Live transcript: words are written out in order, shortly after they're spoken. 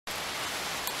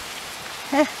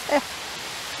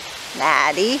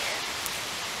Laddie,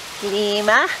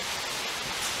 Lima,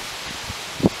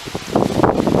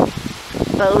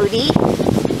 Bodie,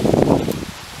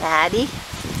 Laddie,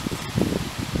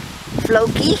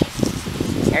 Floki.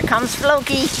 Here comes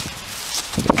Floki.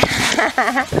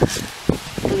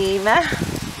 Lima,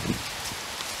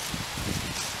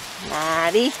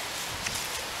 Laddie,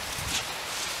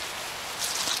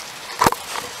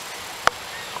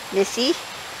 Missy.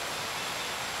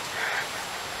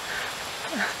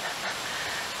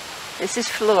 This is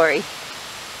Flory.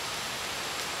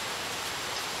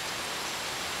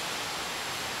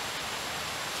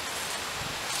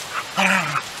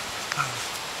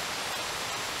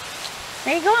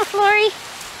 Where you going, Flory?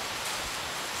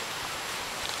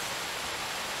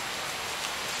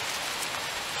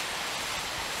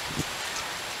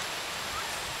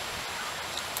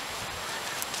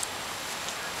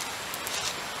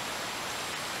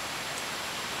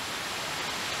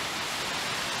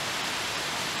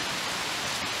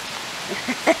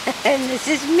 And this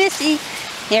is Missy.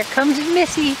 Here comes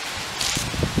Missy.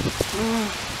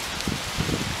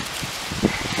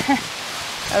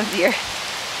 Oh dear,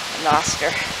 I lost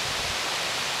her.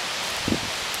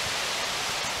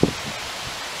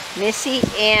 Missy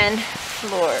and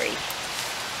Flory.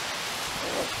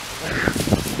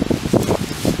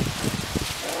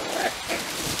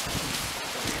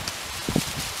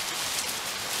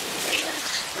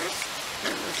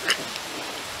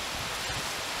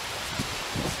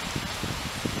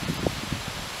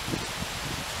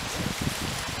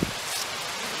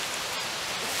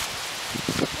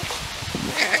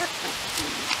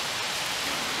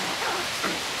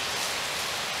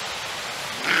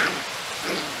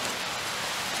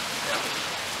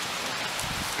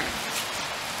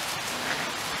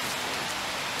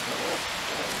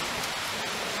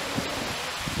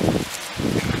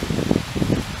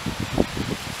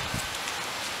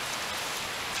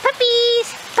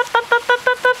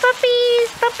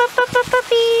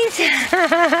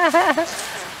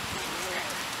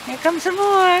 Here comes some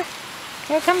more.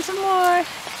 Here comes some more.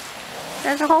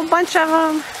 There's a whole bunch of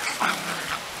them.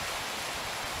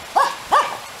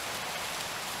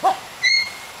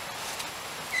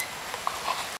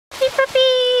 Hey,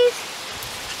 puppies.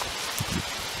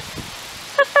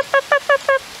 Pup, pup, pup, pup, pup,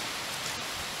 pup.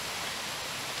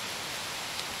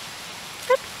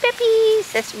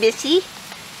 Puppies. That's Missy.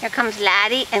 Here comes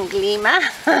Laddie and Glima.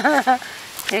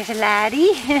 There's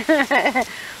Laddie.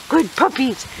 Good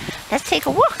puppies. Let's take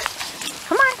a walk.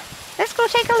 Come on. Let's go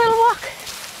take a little walk.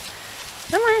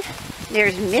 Come on.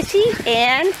 There's Missy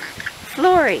and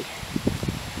Flory.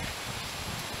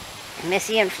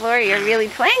 Missy and Flory are really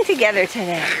playing together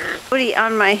today. Bodie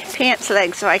on my pants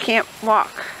leg so I can't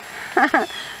walk. Come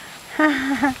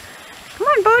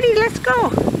on, Bodie, let's go.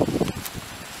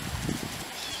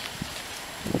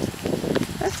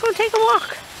 Let's go take a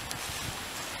walk.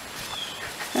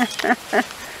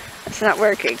 It's not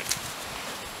working.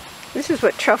 This is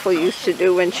what Truffle used to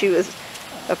do when she was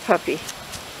a puppy.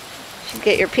 She'd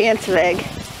get your pants leg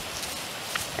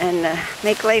and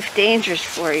make life dangerous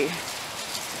for you.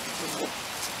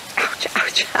 Ouch,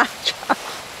 ouch, ouch, ouch.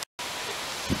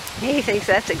 He thinks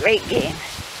that's a great game.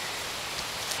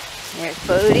 There's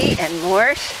Bodie and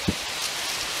Morse.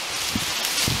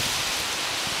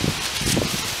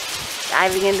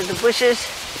 Diving into the bushes.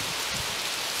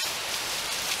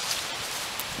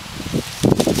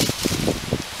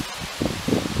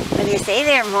 What do you say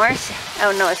there, Morse?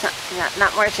 Oh no, it's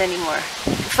not Morse anymore.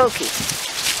 Floki.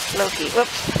 Floki.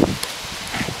 Whoops.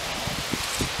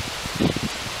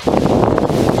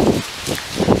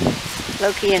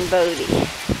 Floki and Bodie.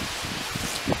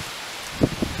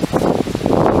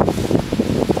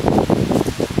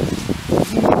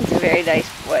 He's a very nice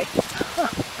boy.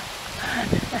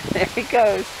 There he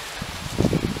goes.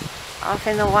 Off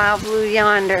in the wild blue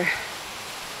yonder.